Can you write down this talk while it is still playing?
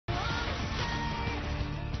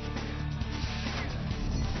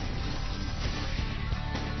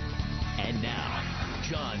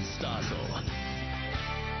Stossel.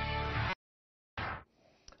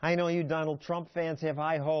 I know you Donald Trump fans have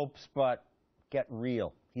high hopes, but get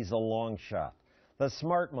real. He's a long shot. The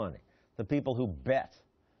smart money, the people who bet,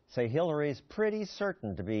 say Hillary's pretty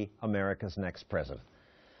certain to be America's next president.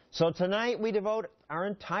 So tonight we devote our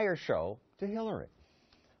entire show to Hillary.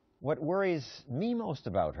 What worries me most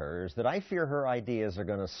about her is that I fear her ideas are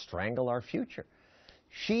going to strangle our future.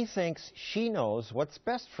 She thinks she knows what's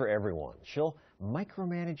best for everyone. She'll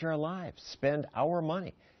micromanage our lives, spend our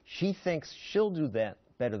money. She thinks she'll do that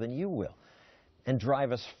better than you will and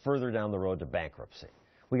drive us further down the road to bankruptcy.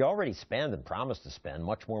 We already spend and promise to spend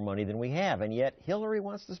much more money than we have, and yet Hillary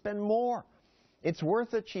wants to spend more. It's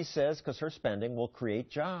worth it, she says, because her spending will create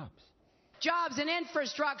jobs. Jobs in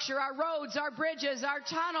infrastructure, our roads, our bridges, our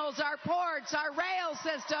tunnels, our ports, our rail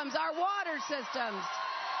systems, our water systems.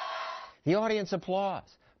 The audience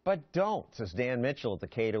applauds, but don't, says Dan Mitchell at the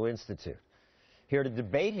Cato Institute. Here to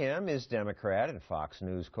debate him is Democrat and Fox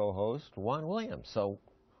News co-host Juan Williams. So,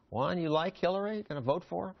 Juan, you like Hillary? Going to vote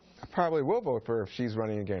for her? I probably will vote for her if she's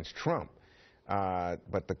running against Trump.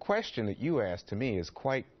 But the question that you asked to me is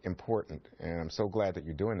quite important, and I'm so glad that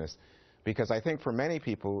you're doing this, because I think for many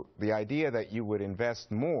people, the idea that you would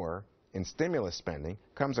invest more in stimulus spending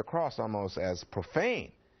comes across almost as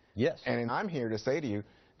profane. Yes. And I'm here to say to you,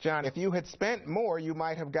 John, if you had spent more, you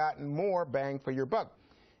might have gotten more bang for your buck.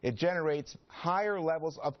 It generates higher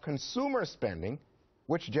levels of consumer spending,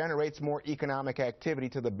 which generates more economic activity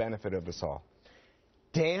to the benefit of us all.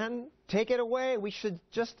 Dan, take it away. We should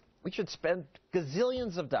spend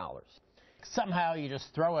gazillions of dollars. Somehow you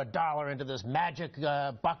just throw a dollar into this magic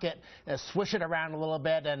bucket, swish it around a little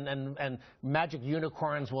bit, and magic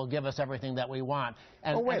unicorns will give us everything that we want.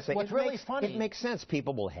 And, oh, wait a second. What's really funny... It makes sense.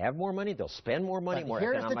 People will have more money, they'll spend more money, more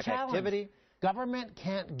economic activity. Government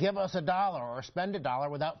can't give us a dollar or spend a dollar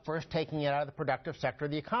without first taking it out of the productive sector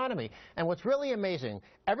of the economy. And what's really amazing,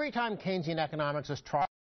 every time Keynesian economics has tried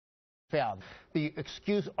failed, the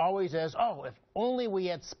excuse always is, oh, if only we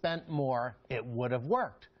had spent more, it would have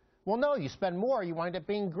worked. Well, no, you spend more, you wind up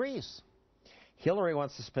being Greece. Hillary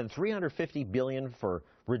wants to spend $350 billion for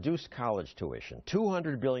reduced college tuition,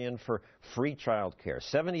 $200 billion for free child care,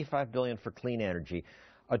 $75 billion for clean energy,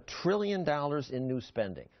 $1 trillion in new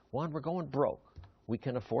spending. Juan, we're going broke. We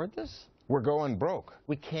can afford this? We're going broke.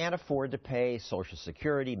 We can't afford to pay Social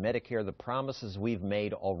Security, Medicare, the promises we've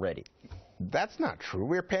made already. That's not true.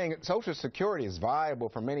 We're paying, Social Security is viable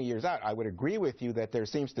for many years out. I would agree with you that there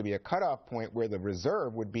seems to be a cutoff point where the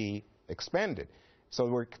reserve would be expended.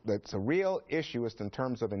 So that's a real issue in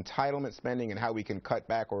terms of entitlement spending and how we can cut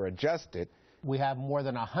back or adjust it. We have more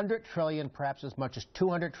than $100 trillion, perhaps as much as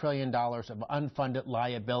 $200 trillion of unfunded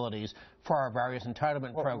liabilities for our various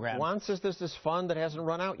entitlement programs. Juan says there's this fund that hasn't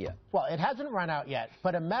run out yet. Well, it hasn't run out yet,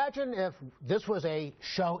 but imagine if this was a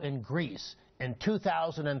show in Greece in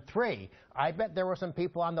 2003. I bet there were some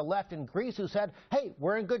people on the left in Greece who said, hey,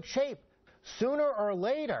 we're in good shape. Sooner or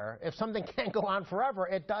later, if something can't go on forever,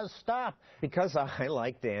 it does stop. Because I,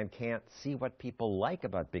 like Dan, can't see what people like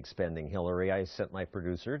about big spending Hillary, I sent my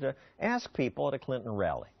producer to ask people at a Clinton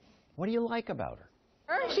rally, what do you like about her?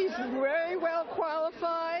 She's very well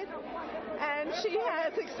qualified, and she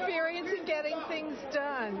has experience in getting things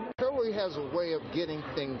done. Hillary has a way of getting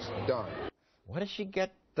things done. What does she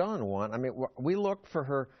get done, Juan? I mean, we looked for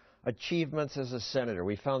her achievements as a senator.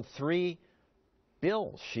 We found 3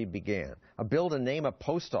 bills she began. A bill to name a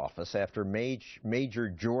post office after Major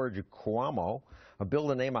George Cuomo, a bill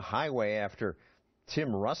to name a highway after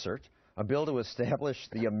Tim Russert, a bill to establish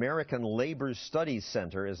the American Labor Studies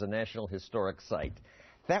Center as a National Historic Site.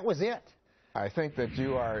 That was it. I think that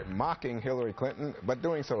you are mocking Hillary Clinton, but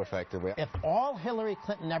doing so effectively. If all Hillary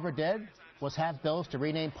Clinton ever did was have bills to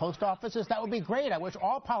rename post offices, that would be great. I wish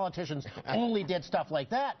all politicians only did stuff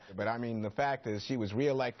like that. But I mean, the fact is she was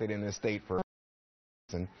reelected in this state for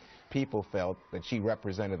and people felt that she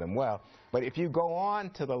represented them well. But if you go on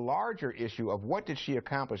to the larger issue of what did she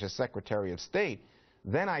accomplish as Secretary of State,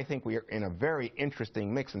 then I think we are in a very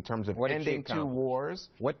interesting mix in terms of ending 2 wars.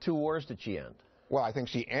 What 2 wars did she end? Well, I think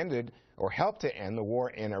she ended or helped to end the war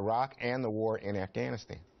in Iraq and the war in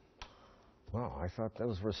Afghanistan. Well, I thought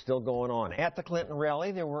those were still going on. At the Clinton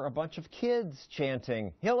rally, there were a bunch of kids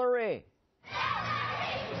chanting, Hillary!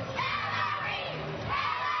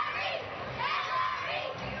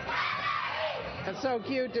 It's so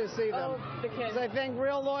cute to see them. Because I think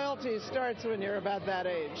real loyalty starts when you're about that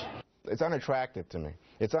age. It's unattractive to me.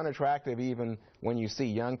 It's unattractive even when you see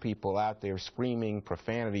young people out there screaming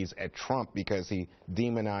profanities at Trump because he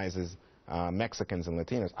demonizes Mexicans and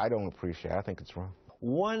Latinos. I don't appreciate it. I think it's wrong.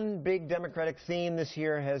 One big Democratic theme this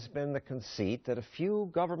year has been the conceit that a few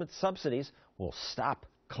government subsidies will stop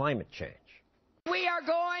climate change. We are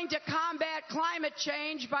going to combat climate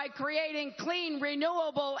change by creating clean,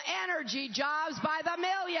 renewable energy jobs by the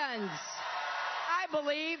millions. I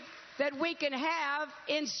believe that we can have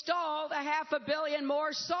installed 500 million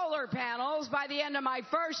more solar panels by the end of my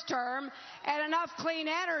first term and enough clean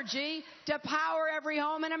energy to power every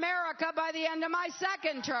home in America by the end of my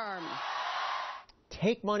second term.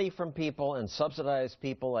 Take money from people and subsidize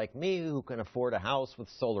people like me who can afford a house with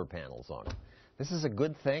solar panels on it. This is a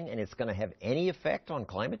good thing, and it's going to have any effect on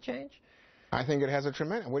climate change? I think it has a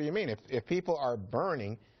tremendous... What do you mean? If people are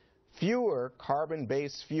burning fewer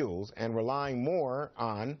carbon-based fuels and relying more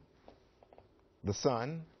on the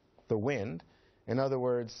sun, the wind, in other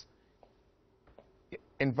words,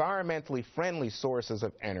 environmentally friendly sources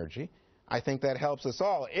of energy, I think that helps us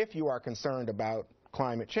all if you are concerned about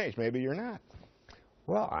climate change. Maybe you're not.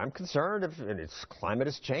 Well, I'm concerned if its climate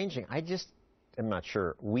is changing. I just am not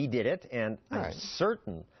sure we did it, and I'm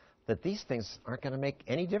certain that these things aren't going to make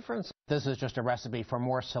any difference. This is just a recipe for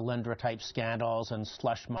more Solyndra-type scandals and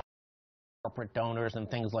slush money, corporate donors and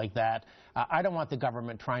things like that. I don't want the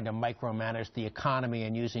government trying to micromanage the economy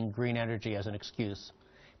and using green energy as an excuse.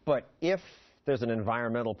 But if there's an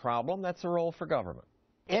environmental problem, that's a role for government.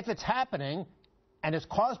 If it's happening and it's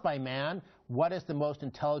caused by man, what is the most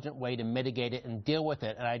intelligent way to mitigate it and deal with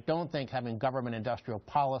it? And I don't think having government industrial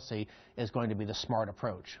policy is going to be the smart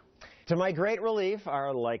approach. To my great relief,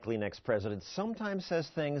 our likely next president sometimes says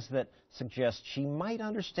things that suggest she might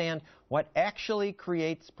understand what actually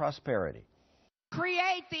creates prosperity.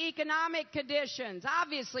 Create the economic conditions.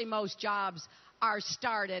 Obviously, most jobs are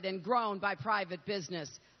started and grown by private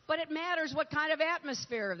business, but it matters what kind of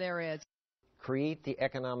atmosphere there is. Create the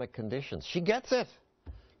economic conditions. She gets it.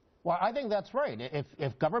 Well, I think that's right.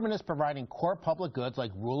 If government is providing core public goods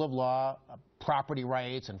like rule of law, property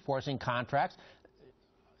rights, enforcing contracts,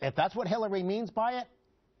 if that's what Hillary means by it,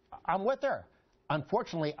 I'm with her.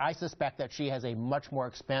 Unfortunately, I suspect that she has a much more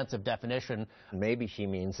expansive definition. Maybe she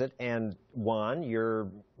means it. And Juan, your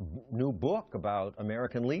new book about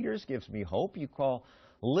American leaders gives me hope. You call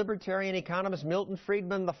libertarian economist Milton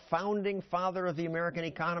Friedman the founding father of the American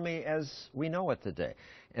economy as we know it today.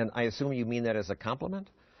 And I assume you mean that as a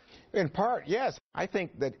compliment? In part, yes. I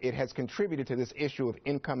think that it has contributed to this issue of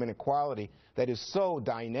income inequality that is so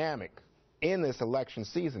dynamic in this election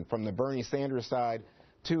season, from the Bernie Sanders side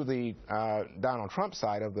to the Donald Trump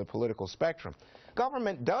side of the political spectrum.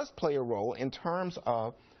 Government does play a role in terms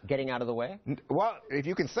of getting out of the way? Well, if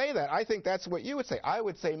you can say that, I think that's what you would say. I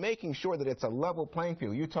would say making sure that it's a level playing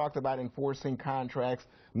field. You talked about enforcing contracts,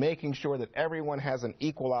 making sure that everyone has an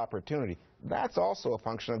equal opportunity. That's also a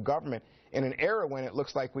function of government in an era when it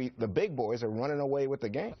looks like the big boys are running away with the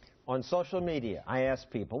game. On social media, I ask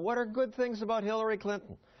people, what are good things about Hillary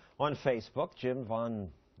Clinton? On Facebook, Jim Von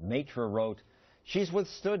Matra wrote, she's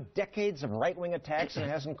withstood decades of right-wing attacks and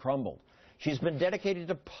hasn't crumbled. She's been dedicated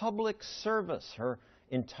to public service her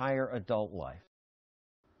entire adult life.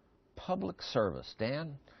 Public service,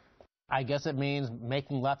 Dan? I guess it means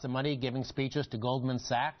making lots of money, giving speeches to Goldman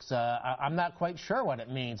Sachs. I'm not quite sure what it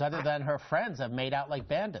means, other than her friends have made out like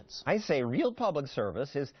bandits. I say real public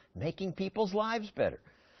service is making people's lives better.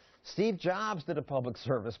 Steve Jobs did a public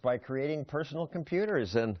service by creating personal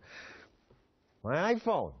computers and my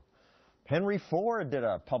iPhone. Henry Ford did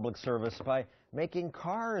a public service by making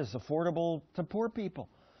cars affordable to poor people.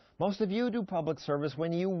 Most of you do public service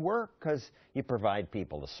when you work because you provide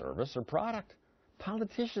people a service or product.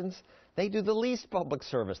 Politicians, they do the least public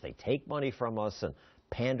service. They take money from us and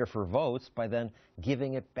pander for votes by then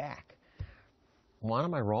giving it back. Juan,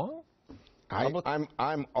 am I wrong?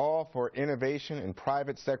 I'm all for innovation and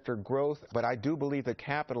private sector growth, but I do believe that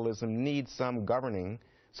capitalism needs some governing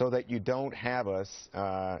so that you don't have us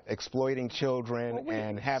exploiting children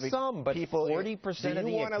and having but people... 40% of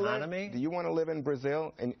the economy? Do you want to live in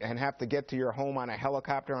Brazil and have to get to your home on a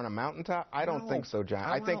helicopter on a mountaintop? I don't think so, John.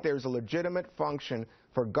 I think there's a legitimate function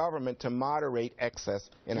for government to moderate excess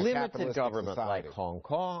in a capitalistic limited government society. Like Hong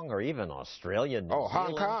Kong or even Australia, New Zealand.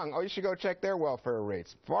 Hong Kong. Oh, you should go check their welfare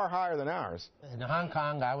rates. Far higher than ours. In Hong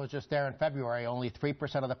Kong, I was just there in February, only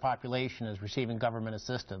 3% of the population is receiving government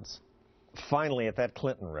assistance. Finally, at that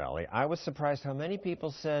Clinton rally, I was surprised how many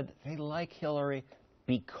people said they like Hillary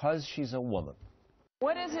because she's a woman.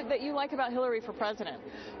 What is it that you like about Hillary for president?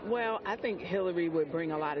 Well, I think Hillary would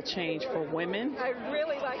bring a lot of change for women. I'd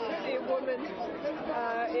really like to see a woman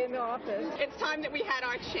in office. It's time that we had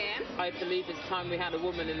our chance. I believe it's time we had a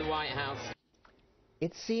woman in the White House.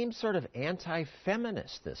 It seems sort of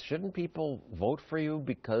anti-feminist, this. Shouldn't people vote for you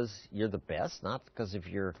because you're the best, not because of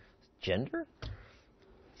your gender?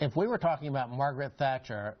 If we were talking about Margaret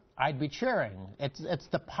Thatcher, I'd be cheering. It's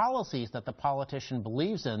the policies that the politician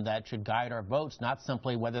believes in that should guide our votes, not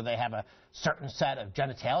simply whether they have a certain set of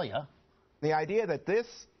genitalia. The idea that this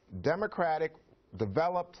democratic,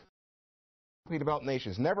 developed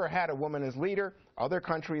nations never had a woman as leader. Other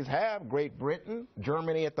countries have, Great Britain,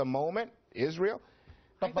 Germany at the moment, Israel.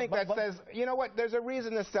 I think that says, you know what, there's a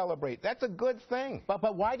reason to celebrate. That's a good thing.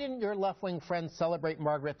 But why didn't your left-wing friends celebrate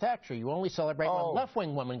Margaret Thatcher? You only celebrate when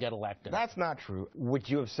left-wing women get elected. That's not true. Would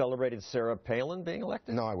you have celebrated Sarah Palin being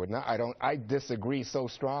elected? No, I would not. I disagree so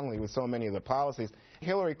strongly with so many of the policies.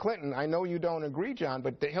 Hillary Clinton, I know you don't agree, John,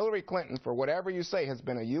 but Hillary Clinton, for whatever you say, has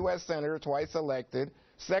been a U.S. Senator, twice elected,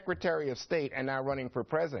 Secretary of State, and now running for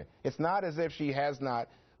president. It's not as if she has not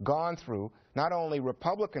gone through not only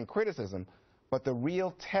Republican criticism, but the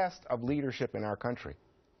real test of leadership in our country.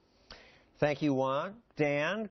 Thank you, Juan. Dan?